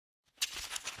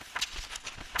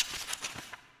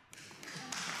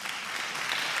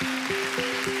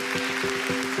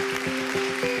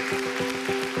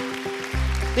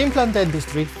Implant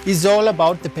dentistry is all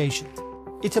about the patient.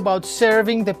 It's about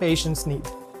serving the patient's need.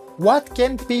 What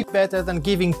can be better than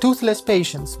giving toothless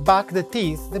patients back the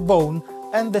teeth, the bone,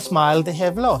 and the smile they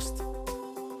have lost?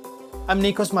 I'm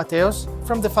Nikos Mateos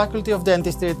from the Faculty of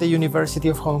Dentistry at the University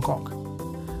of Hong Kong.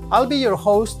 I'll be your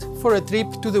host for a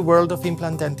trip to the world of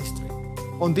implant dentistry.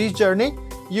 On this journey,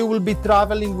 you will be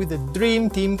traveling with a dream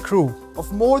team crew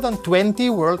of more than 20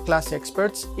 world-class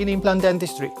experts in implant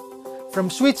dentistry, from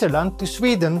Switzerland to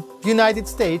Sweden, United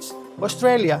States,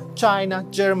 Australia, China,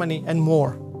 Germany, and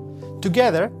more.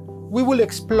 Together, we will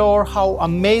explore how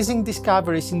amazing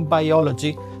discoveries in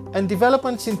biology and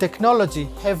developments in technology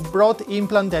have brought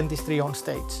implant dentistry on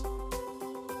stage.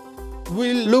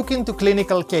 We'll look into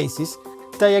clinical cases,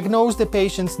 diagnose the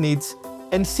patient's needs,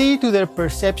 and see to their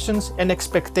perceptions and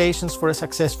expectations for a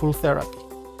successful therapy.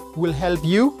 We'll help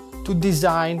you to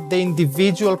design the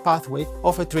individual pathway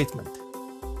of a treatment.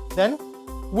 Then,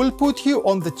 we'll put you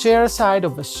on the chair side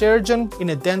of a surgeon in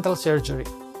a dental surgery.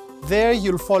 There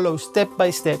you'll follow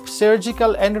step-by-step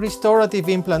surgical and restorative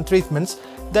implant treatments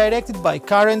directed by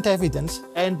current evidence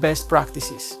and best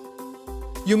practices.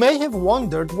 You may have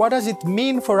wondered, what does it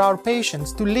mean for our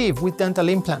patients to live with dental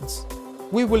implants?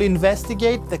 We will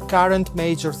investigate the current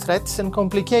major threats and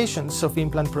complications of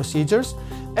implant procedures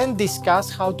and discuss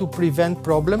how to prevent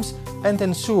problems and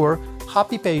ensure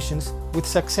happy patients with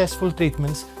successful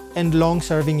treatments and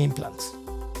long-serving implants.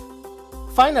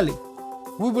 Finally,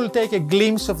 we will take a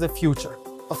glimpse of the future,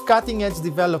 of cutting-edge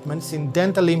developments in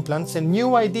dental implants and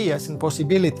new ideas and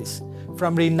possibilities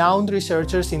from renowned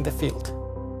researchers in the field.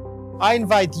 I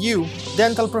invite you,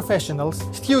 dental professionals,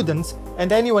 students,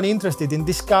 and anyone interested in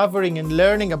discovering and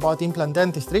learning about implant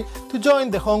dentistry to join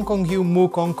the HKU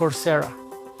MOOC on Coursera.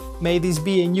 May this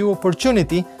be a new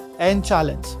opportunity and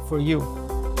challenge for you.